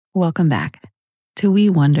Welcome back to We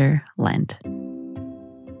Wonder Lent.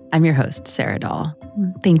 I'm your host, Sarah Dahl.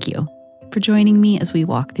 Thank you for joining me as we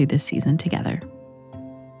walk through this season together.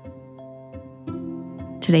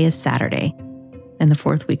 Today is Saturday in the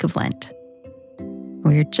fourth week of Lent.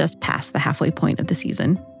 We're just past the halfway point of the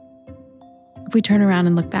season. If we turn around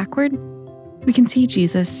and look backward, we can see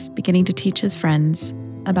Jesus beginning to teach his friends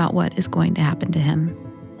about what is going to happen to him.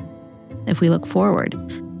 If we look forward,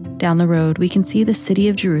 down the road, we can see the city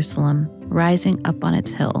of Jerusalem rising up on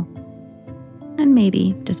its hill, and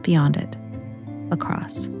maybe just beyond it, a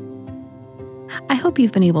cross. I hope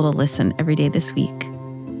you've been able to listen every day this week,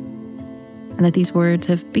 and that these words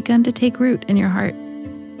have begun to take root in your heart.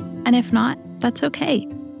 And if not, that's okay,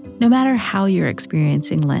 no matter how you're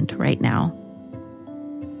experiencing Lent right now.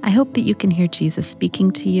 I hope that you can hear Jesus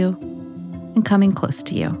speaking to you and coming close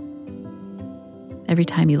to you every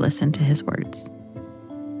time you listen to his words.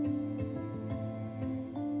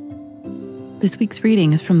 This week's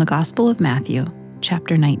reading is from the Gospel of Matthew,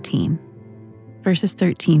 chapter 19, verses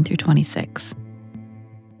 13 through 26.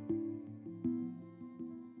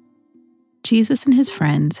 Jesus and his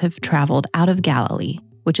friends have traveled out of Galilee,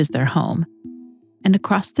 which is their home, and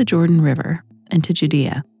across the Jordan River into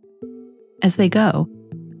Judea. As they go,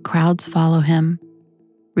 crowds follow him,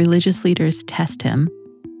 religious leaders test him,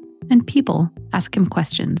 and people ask him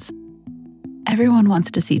questions. Everyone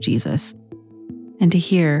wants to see Jesus and to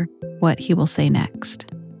hear what he will say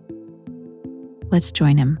next. Let's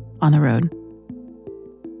join him on the road.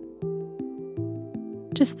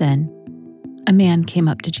 Just then, a man came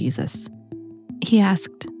up to Jesus. He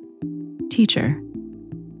asked, "Teacher,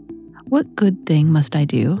 what good thing must I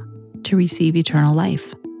do to receive eternal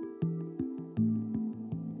life?"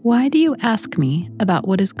 "Why do you ask me about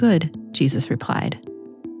what is good?" Jesus replied.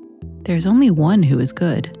 "There's only one who is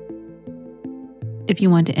good. If you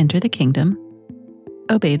want to enter the kingdom,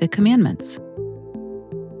 obey the commandments."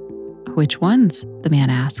 "Which ones?" the man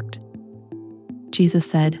asked. Jesus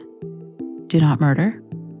said, "Do not murder.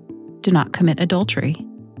 Do not commit adultery.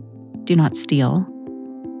 Do not steal.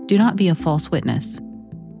 Do not be a false witness.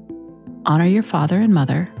 Honor your father and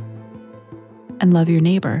mother, and love your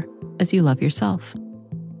neighbor as you love yourself."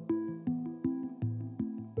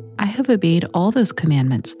 "I have obeyed all those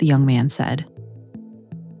commandments," the young man said.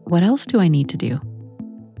 "What else do I need to do?"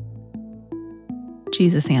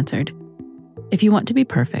 Jesus answered, "If you want to be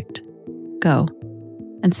perfect, go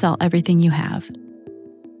and sell everything you have.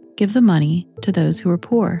 Give the money to those who are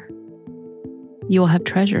poor. You will have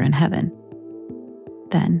treasure in heaven.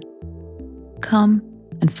 Then, come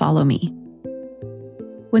and follow me."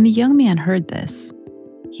 When the young man heard this,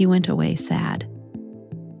 he went away sad.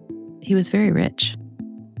 He was very rich.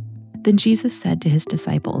 Then Jesus said to his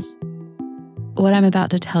disciples, "What I'm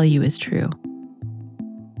about to tell you is true.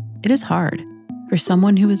 It is hard for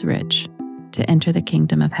someone who is rich to enter the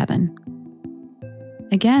kingdom of heaven.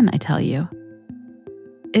 Again, I tell you,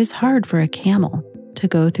 it is hard for a camel to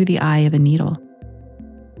go through the eye of a needle.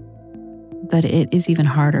 But it is even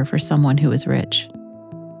harder for someone who is rich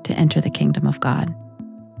to enter the kingdom of God."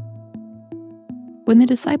 When the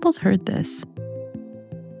disciples heard this,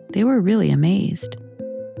 they were really amazed.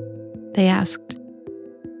 They asked,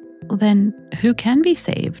 "Then who can be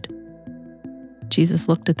saved?" Jesus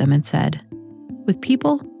looked at them and said, "With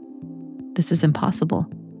people, this is impossible.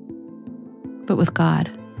 But with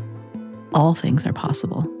God, all things are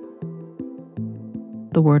possible."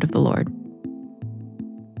 The word of the Lord.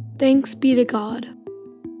 Thanks be to God.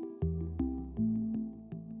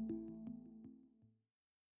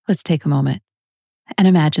 Let's take a moment and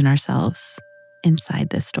imagine ourselves inside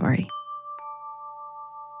this story.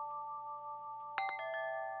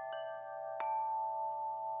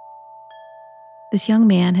 This young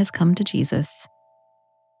man has come to Jesus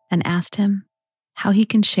and asked him how he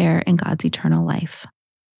can share in God's eternal life.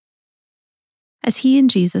 As he and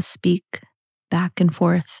Jesus speak back and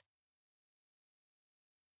forth,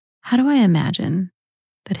 how do I imagine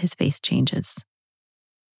that his face changes?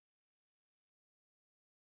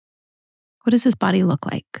 What does his body look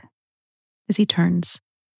like as he turns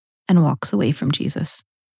and walks away from Jesus?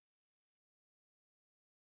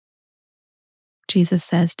 Jesus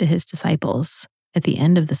says to his disciples at the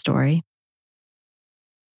end of the story,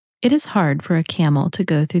 "It is hard for a camel to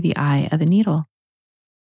go through the eye of a needle.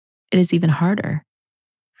 It is even harder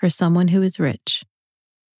for someone who is rich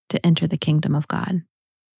to enter the kingdom of God."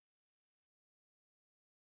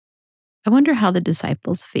 I wonder how the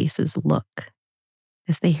disciples' faces look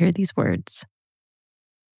as they hear these words.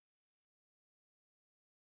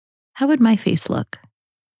 How would my face look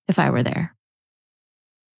if I were there?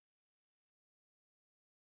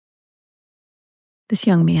 This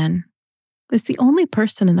young man is the only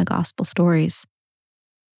person in the gospel stories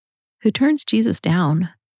who turns Jesus down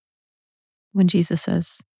when Jesus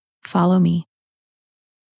says, "Follow me."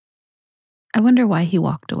 I wonder why he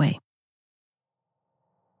walked away.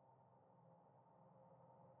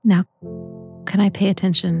 Now, can I pay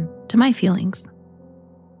attention to my feelings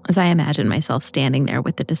as I imagine myself standing there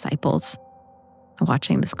with the disciples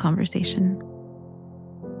watching this conversation?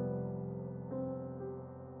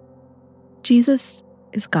 Jesus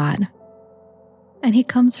is God, and he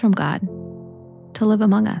comes from God to live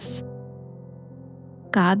among us.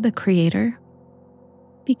 God, the Creator,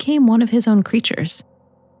 became one of his own creatures,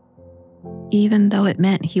 even though it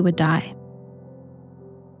meant he would die.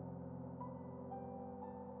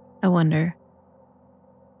 I wonder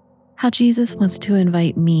how Jesus wants to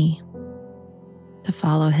invite me to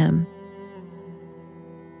follow him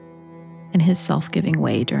in his self-giving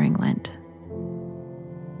way during Lent.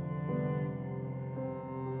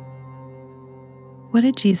 What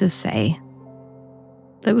did Jesus say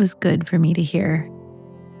that was good for me to hear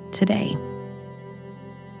today?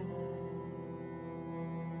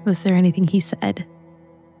 Was there anything he said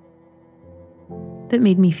that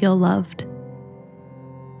made me feel loved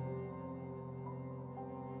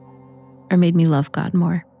or made me love God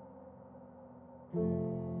more?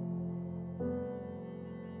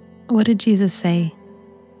 What did Jesus say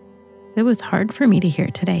that was hard for me to hear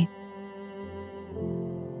today?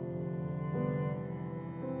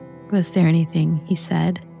 Was there anything he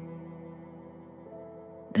said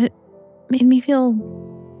that made me feel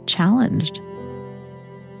challenged?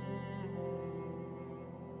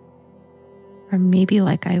 Or maybe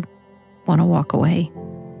like I want to walk away?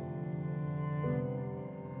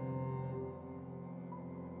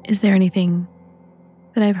 Is there anything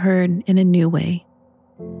that I've heard in a new way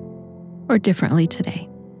or differently today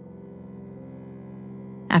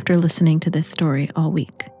after listening to this story all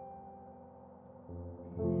week?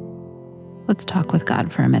 Let's talk with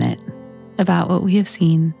God for a minute about what we have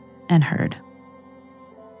seen and heard.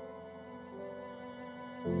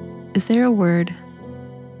 Is there a word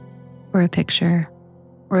or a picture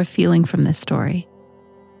or a feeling from this story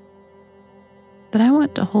that I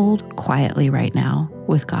want to hold quietly right now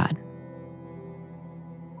with God?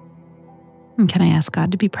 And can I ask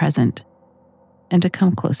God to be present and to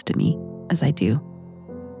come close to me as I do?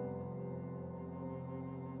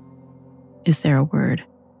 Is there a word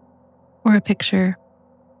or a picture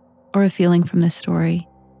or a feeling from this story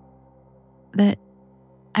that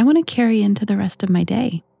I want to carry into the rest of my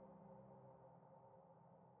day?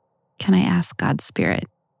 Can I ask God's Spirit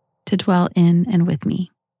to dwell in and with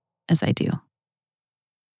me as I do?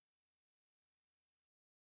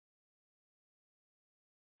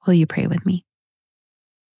 Will you pray with me?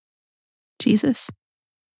 Jesus,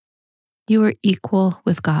 you are equal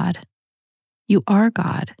with God. You are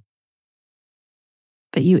God,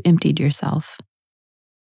 but you emptied yourself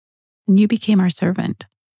and you became our servant.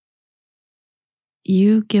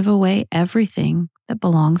 You give away everything that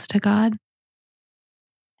belongs to God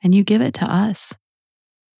and you give it to us.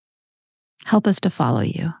 Help us to follow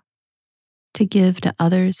you, to give to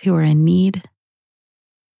others who are in need,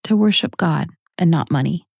 to worship God and not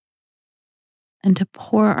money, and to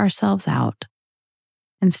pour ourselves out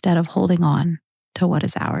instead of holding on to what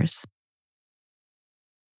is ours.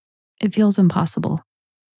 It feels impossible,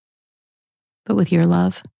 but with your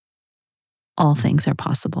love, all things are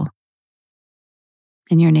possible.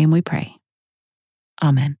 In your name we pray.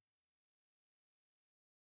 Amen.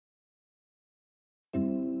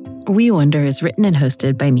 We Wonder is written and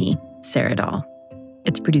hosted by me, Sarah Dahl.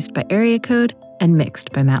 It's produced by Area Code and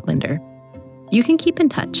mixed by Matt Linder. You can keep in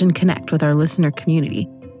touch and connect with our listener community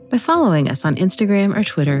by following us on Instagram or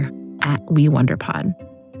Twitter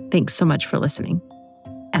 @WeWonderPod. Thanks so much for listening,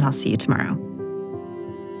 and I'll see you tomorrow.